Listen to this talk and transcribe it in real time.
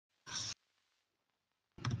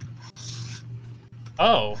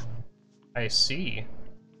Oh, I see.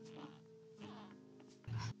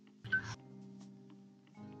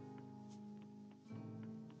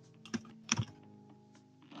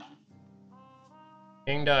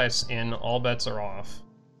 King dice in, all bets are off.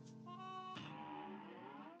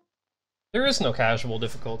 There is no casual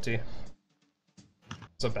difficulty.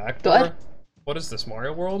 It's a backdoor? Good. What is this,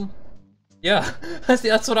 Mario World? Yeah,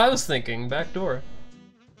 that's what I was thinking, backdoor.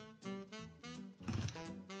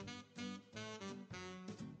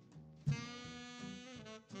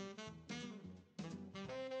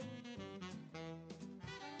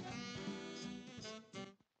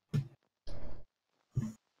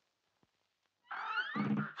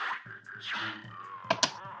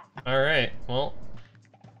 Alright, well.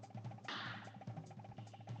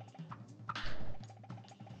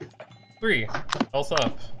 Three. Health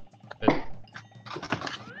up.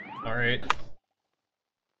 Alright.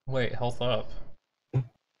 Wait, health up.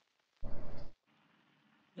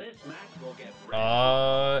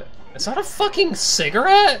 Is that a fucking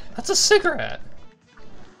cigarette? That's a cigarette.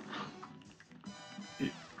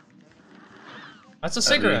 That's a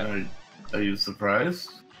cigarette. Are you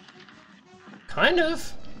surprised? Kind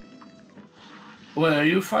of. Wait, are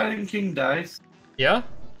you fighting King Dice? Yeah?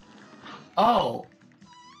 Oh.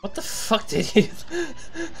 What the fuck did you...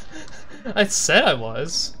 I said I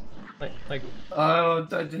was. Like... Oh,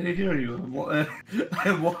 I didn't hear you.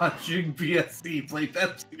 I'm watching BSC play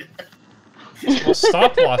Pepsi. Well,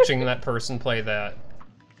 stop watching that person play that.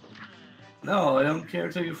 No, I don't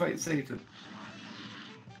care till you fight Satan.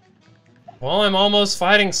 Well, I'm almost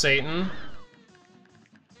fighting Satan.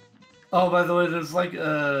 Oh, by the way, there's like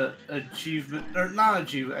a achievement, or not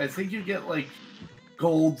achievement, I think you get like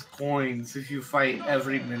gold coins if you fight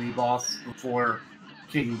every mini-boss before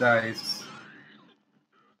King Dice.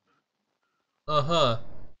 Uh-huh.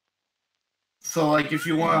 So like if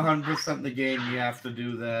you want 100% the game, you have to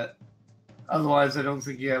do that. Otherwise, I don't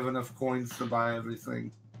think you have enough coins to buy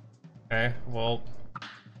everything. Okay, well...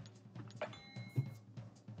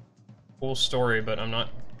 Cool story, but I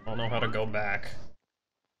don't know how to go back.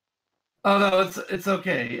 Oh no, it's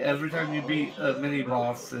okay. Every time you beat a mini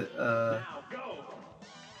boss, oh,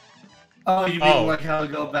 you mean like how to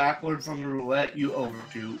go backwards on the roulette? You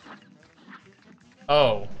overshoot.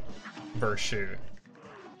 Oh, overshoot.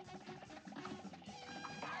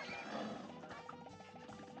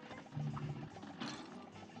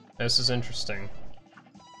 This is interesting.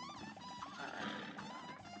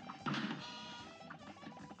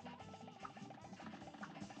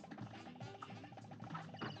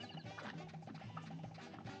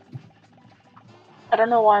 I don't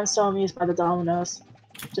know why I'm so amused by the dominoes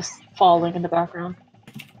just falling in the background.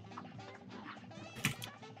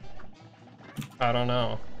 I don't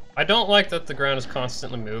know. I don't like that the ground is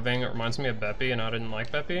constantly moving. It reminds me of Beppy, and I didn't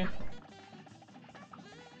like Beppy.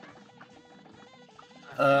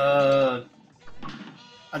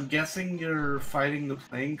 I'm guessing you're fighting the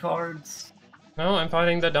playing cards? No, I'm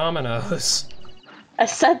fighting the dominoes. I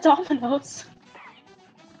said dominoes.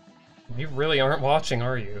 You really aren't watching,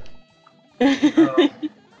 are you? Oh.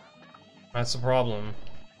 That's the problem.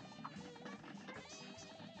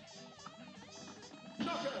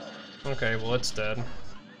 Okay, well, it's dead.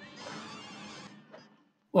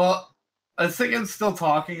 Well, I think I'm still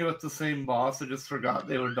talking about the same boss. I just forgot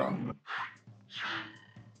they were done.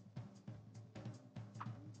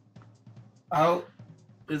 Oh,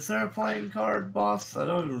 is there a playing card boss? I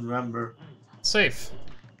don't even remember. Safe.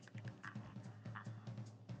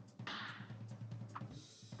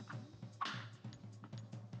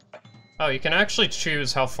 Oh, you can actually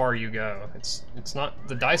choose how far you go. It's not,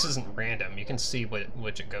 the dice isn't random. You can see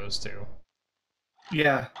which it goes to.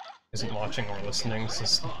 Yeah. Isn't watching or listening, this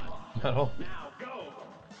is metal.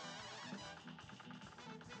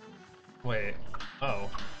 Wait. Oh.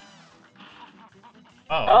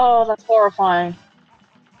 Oh. Oh, that's horrifying.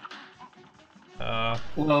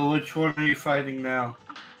 Well, which one are you fighting now?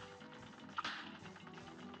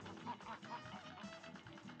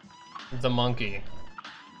 The monkey.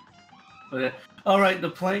 Okay. Alright, the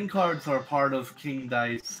playing cards are part of King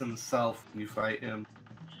Dice himself when you fight him.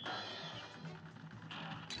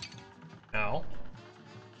 Ow.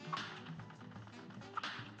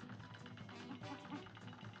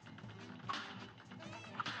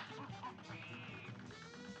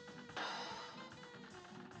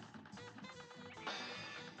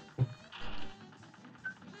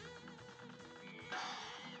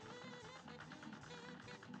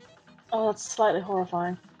 Oh, that's slightly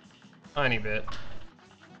horrifying. Tiny bit.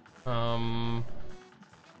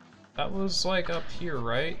 That was like up here,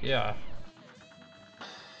 right? Yeah.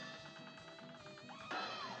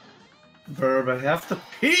 Verb, I have to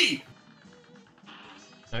pee!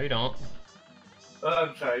 No, you don't.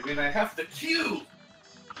 I'm sorry, I mean, I have the cue!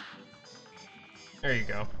 There you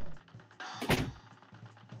go.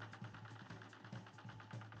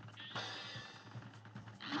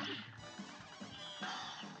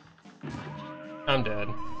 I'm dead.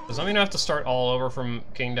 Does that mean I have to start all over from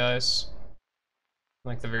King Dice?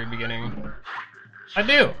 Like the very beginning? I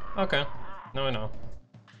do! Okay. Now I know.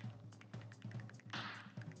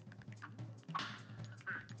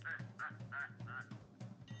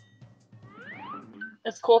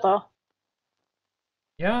 It's cool though.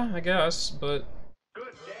 Yeah, I guess, but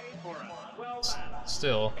Good day for us. Well,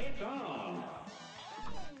 still. it's on.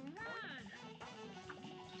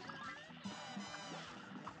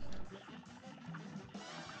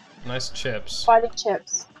 Nice chips. Fighting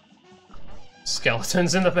chips.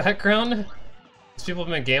 Skeletons in the background? These people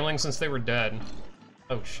have been gambling since they were dead.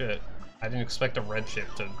 Oh shit. I didn't expect a red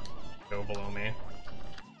chip to go below me.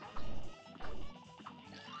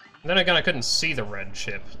 And then again, I couldn't see the red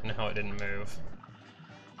chip and how it didn't move.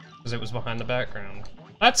 Because it was behind the background.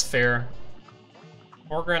 That's fair.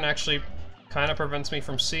 Foreground actually kind of prevents me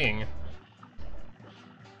from seeing.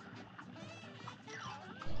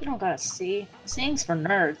 You don't gotta see. Seeing's for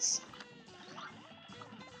nerds.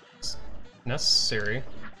 It's necessary.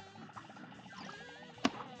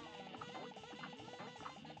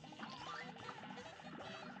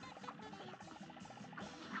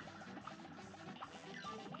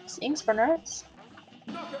 Seeing's for nerds.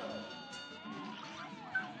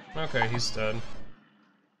 Okay, he's dead.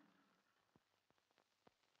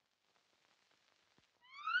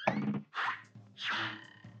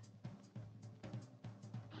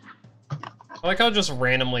 I like how just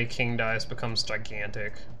randomly King Dice becomes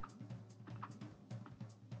gigantic.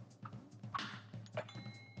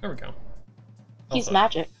 There we go. He's Also,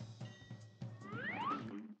 magic.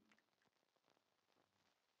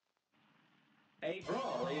 A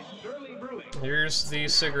brawl is surely brewing. here's the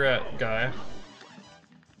cigarette guy.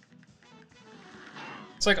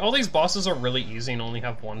 It's like all these bosses are really easy and only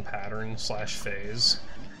have one pattern slash phase.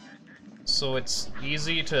 So it's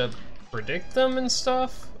easy to predict them and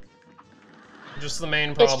stuff. Just the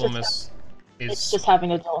main problem It's just having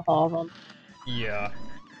to deal with all of them. yeah.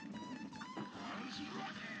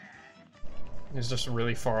 He's just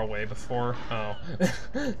really far away before. Oh.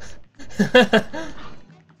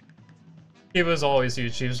 He was always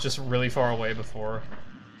huge. He was just really far away before.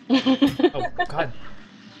 Oh, God.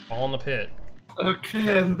 All in the pit.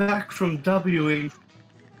 Okay, I'm back from Wing.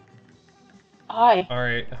 Hi.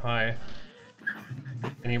 Alright, hi.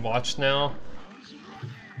 Can you watch now?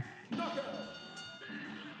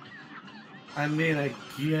 I mean, I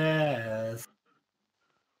guess.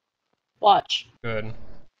 Watch. Good.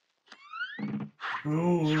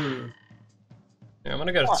 Ooh. Yeah, I'm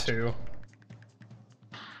gonna go to Watch. 2.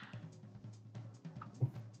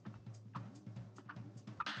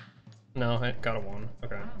 No, I got a 1.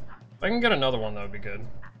 Okay. If I can get another one, that would be good.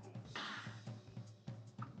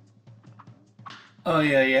 Oh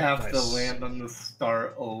yeah, you have to Nice. land on the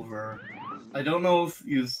start over. I don't know if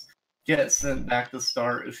you get sent back to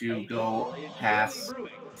start if you go past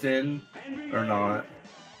Finn or not.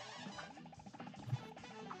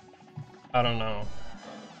 I don't know.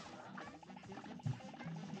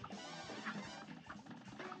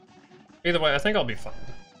 Either way, I think I'll be fine.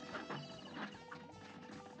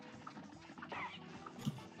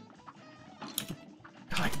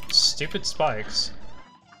 God, stupid spikes.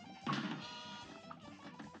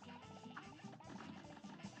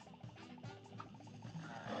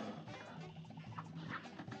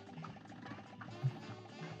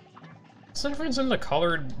 What's the difference in the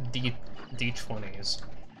colored D20s?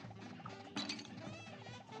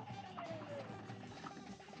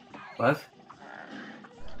 What?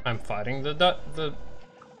 I'm fighting the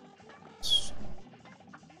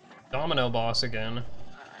domino boss again.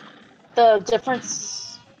 The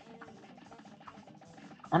difference...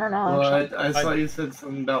 I don't know, Well, actually. I thought you said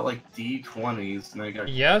something about like D20s, and I got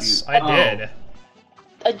Yes, confused. I did.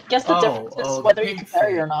 I guess the difference is whether you can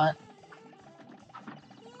parry or not.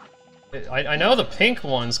 I know the pink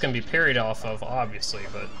ones can be parried off of, obviously,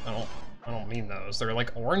 but I don't mean those. They're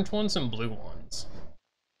like orange ones and blue ones.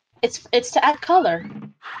 It's to add color.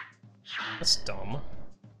 That's dumb.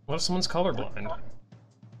 What if someone's colorblind?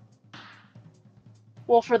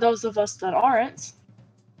 Well, for those of us that aren't.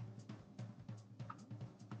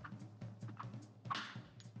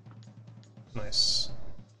 Nice.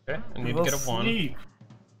 Okay, I need to get a 1. Sleep.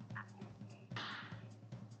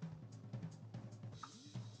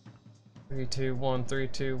 Three, two, 1, 3,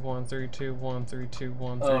 2, 1, 3, 2, 1, 3, 2,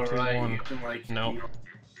 1, 3, 2, 1. Alright, you can like... Nope.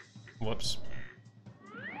 Whoops.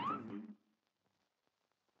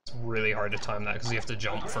 It's really hard to time that because you have to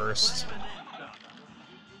jump first.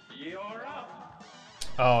 You're up.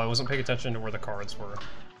 Oh, I wasn't paying attention to where the cards were.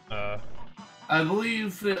 I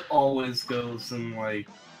believe it always goes in like,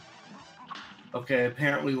 okay,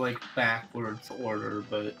 apparently like backwards order,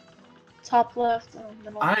 but Top left,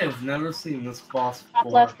 middle. I have never seen this boss Top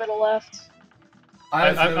before. left, middle left.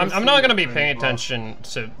 I'm not gonna be paying attention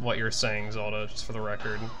to what you're saying, Zelda, just for the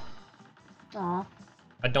record. Aw.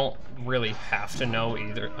 I don't really have to know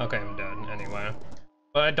either. Okay, I'm dead anyway.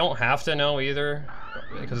 But I don't have to know either,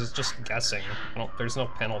 because it's just guessing. There's no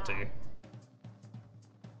penalty.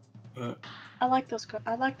 I like those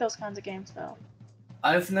kinds of games though.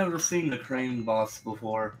 I've never seen the crane boss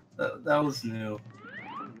before. That was new.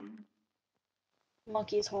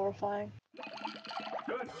 Monkey's horrifying.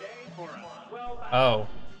 Good day for us. Well done. Oh,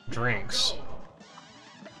 drinks.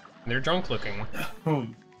 They're drunk looking. Oh,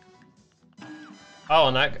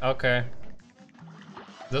 and that, okay.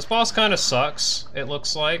 This boss kind of sucks, it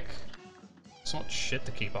looks like. So much shit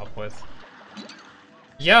to keep up with.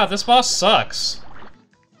 Yeah, this boss sucks.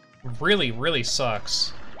 Really, really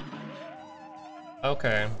sucks.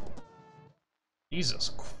 Okay.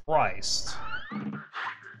 Jesus Christ.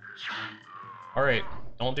 Alright,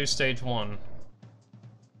 don't do stage 1.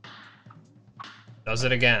 Does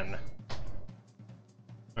it again.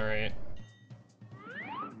 Alright.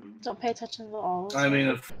 Don't pay attention to all. I mean,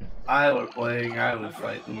 if I were playing, I would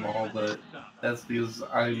fight them all, but that's because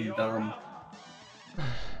I'm dumb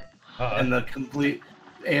and the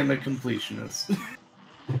completionist.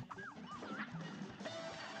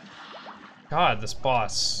 God, this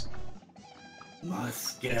boss.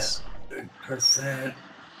 Must get %.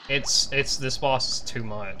 This boss is too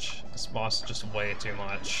much. This boss is just way too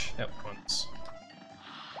much at once.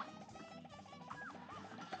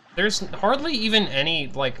 There's hardly even any,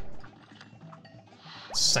 like,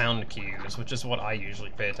 sound cues, which is what I usually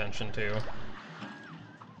pay attention to.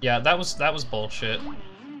 Yeah, that was bullshit.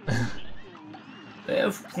 They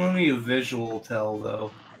have plenty of visual tell,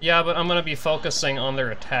 though. Yeah, but I'm gonna be focusing on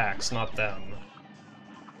their attacks, not them.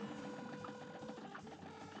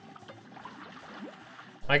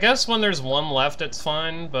 I guess when there's one left, it's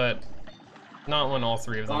fine, but not when all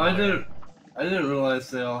three of them Oh, are I there. didn't realize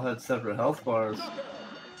they all had separate health bars.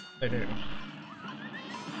 They do.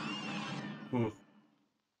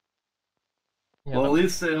 Yeah, Well, at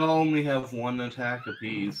least they all only have one attack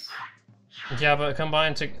apiece. yeah, but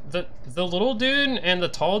combined to the little dude and the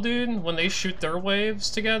tall dude, when they shoot their waves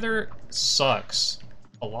together, sucks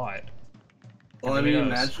a lot. Well, It I really mean,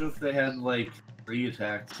 does. imagine if they had like 3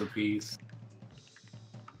 attacks apiece.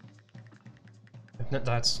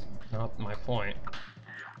 That's not my point.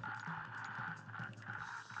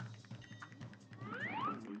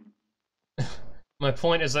 My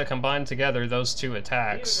point is that combined together, those two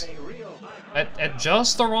attacks, at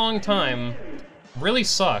just the wrong time, really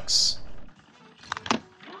sucks.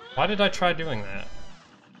 Why did I try doing that?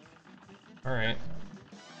 Alright.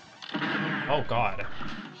 Oh god.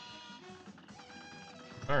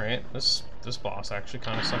 Alright, this boss actually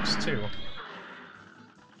kind of sucks too.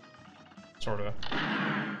 Sorta.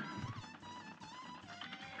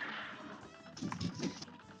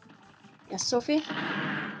 Yes, Sophie?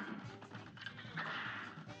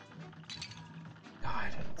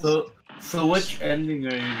 God. So which ending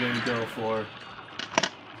are you gonna go for?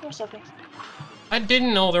 Or Sophie? I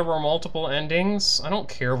didn't know there were multiple endings. I don't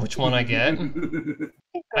care which one I get.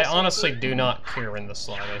 I honestly do not care in the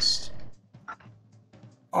slightest.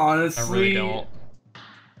 Honestly, I really don't.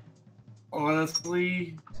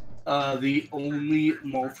 Honestly, the only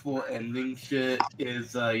multiple ending shit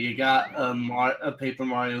is you got a Paper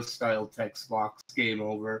Mario style text box, game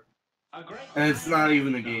over. And it's not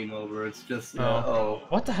even a game over, it's just, oh.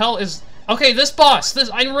 What the hell is... Okay, this boss!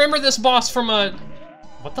 I remember this boss from a...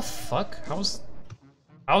 What the fuck? How was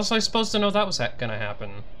I supposed to know that was gonna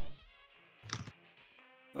happen?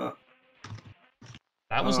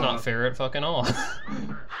 That was not fair at fucking all.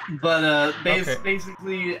 But, Okay.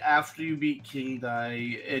 basically, after you beat King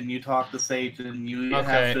Dai and you talk to Satan, you have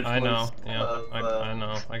Okay, the choice I know. Yeah, of, I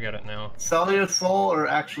know. I get it now. sell your soul or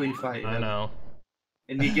actually fight I him. know.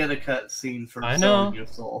 And you get a cutscene for I selling know. your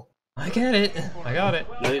soul. I get it. I got it.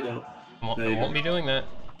 No, you don't. I won't be doing that.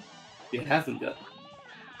 You haven't got.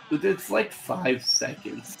 But it's like 5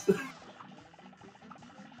 seconds.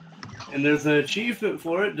 And there's an achievement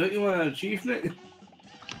for it. Don't you want an achievement?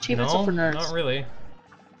 Achievements No, are for nerds. not really.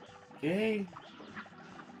 Okay.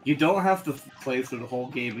 You don't have to play through the whole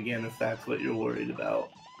game again if that's what you're worried about.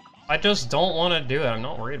 I just don't want to do it. I'm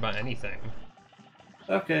not worried about anything.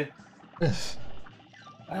 Okay.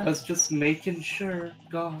 I was just making sure.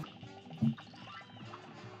 God.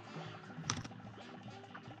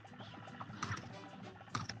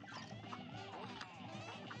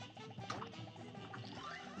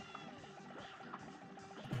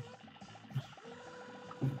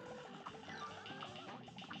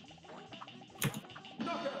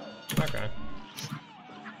 Okay.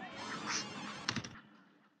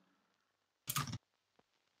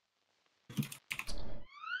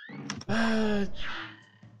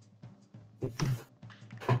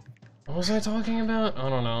 What was I talking about? I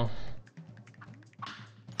don't know.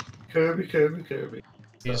 Kirby.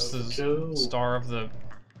 He's the Joe. star of the...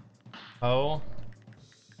 Oh?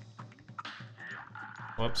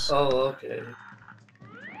 Whoops. Oh, okay.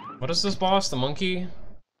 What is this boss? The monkey?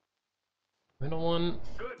 Middle one?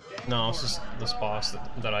 No, it's just this boss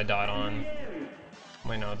that I died on.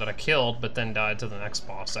 Wait, no, that I killed, but then died to the next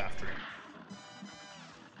boss after.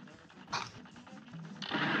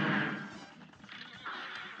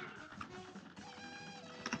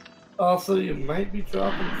 Also, you might be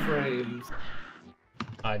dropping frames.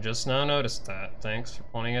 I just now noticed that. Thanks for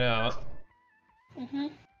pointing it out. Mm-hmm.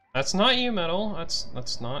 That's not you, Metal.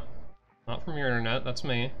 That's not from your internet. That's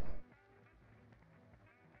me.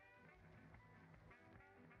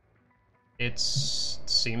 It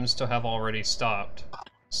seems to have already stopped.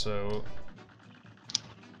 So,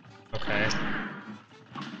 okay.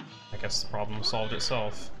 I guess the problem solved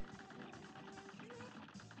itself.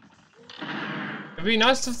 It'd be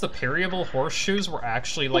nice if the parryable horseshoes were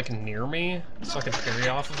actually, like, near me, so I could parry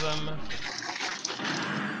off of them.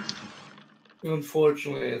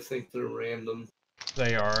 Unfortunately, I think they're random.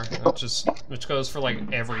 They are, which goes for, like,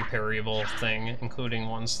 every parryable thing, including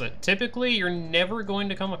ones that typically you're never going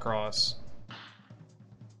to come across.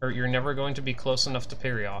 Or you're never going to be close enough to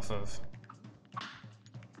parry off of.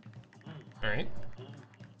 Alright.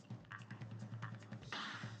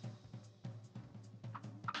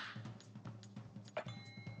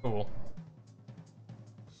 Cool.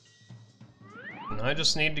 And I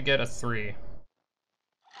just need to get a 3.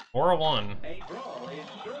 Or a 1. A brawl is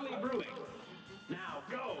surely brewing. Now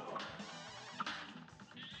go.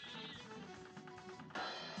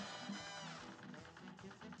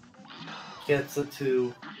 Gets a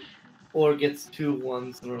 2. Or gets 2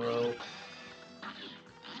 1s in a row.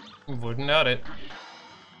 Wouldn't doubt it.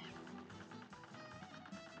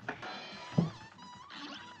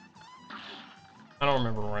 I don't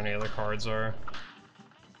remember where any other cards are.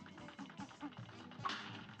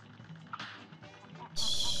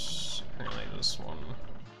 Apparently this one.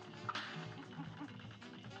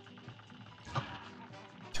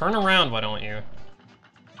 Turn around, why don't you?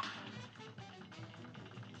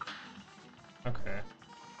 Okay.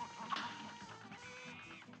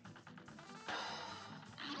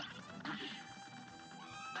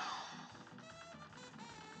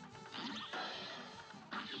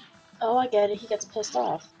 Oh, I get it. He gets pissed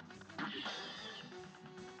off.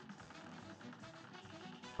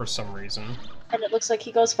 For some reason. And it looks like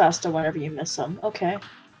he goes faster whenever you miss him. Okay.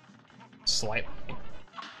 Slightly.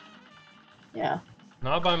 Yeah.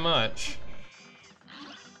 Not by much.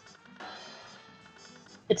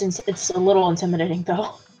 It's a little intimidating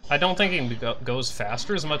though. I don't think he goes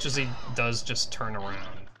faster as much as he does just turn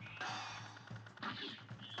around.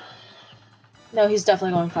 No, he's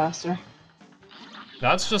definitely going faster.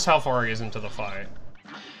 That's just how far he is into the fight.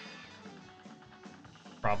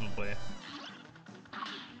 Probably.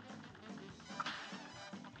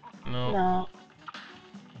 No. No.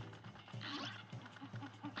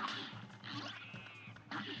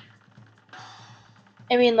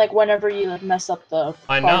 I mean, like, whenever you, like, mess up the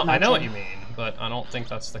I card know what matching. you mean, but I don't think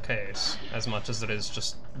that's the case, as much as it is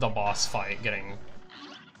just the boss fight getting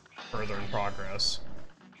further in progress.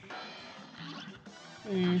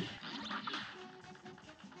 Hmm.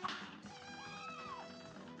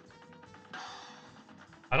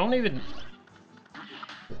 I don't even...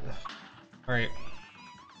 Alright.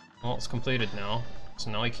 Well, it's completed now, so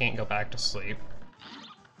now he can't go back to sleep.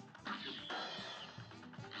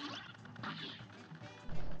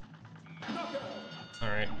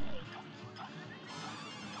 Alright.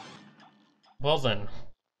 Well then.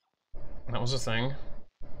 That was a thing.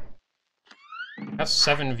 I have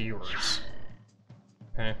 7 viewers.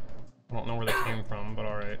 Okay. I don't know where they came from, but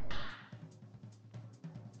alright.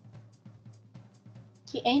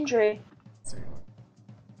 He angry. 3,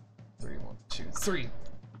 1, 2, 3.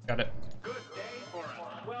 Got it. Good day for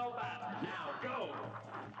us. Well done. Now go.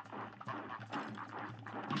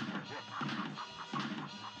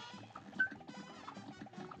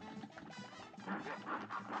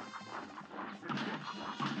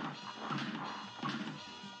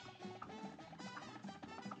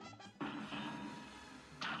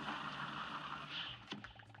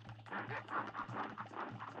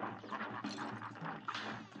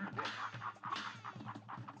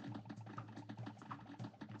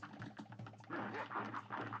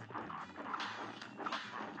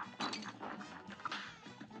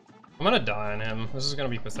 I'm gonna die on him. This is gonna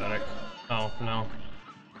be pathetic. Oh, no.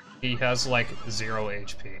 He has like 0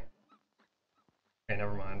 HP. Okay,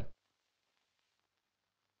 never mind.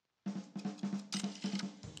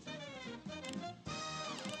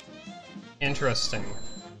 Interesting.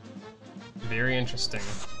 Very interesting.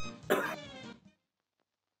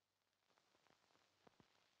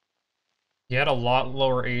 He had a lot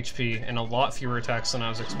lower HP and a lot fewer attacks than I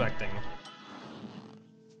was expecting.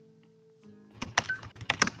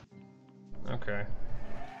 Okay.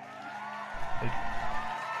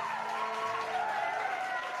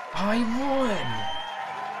 I won!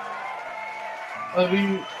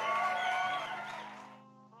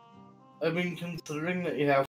 I mean, considering that you have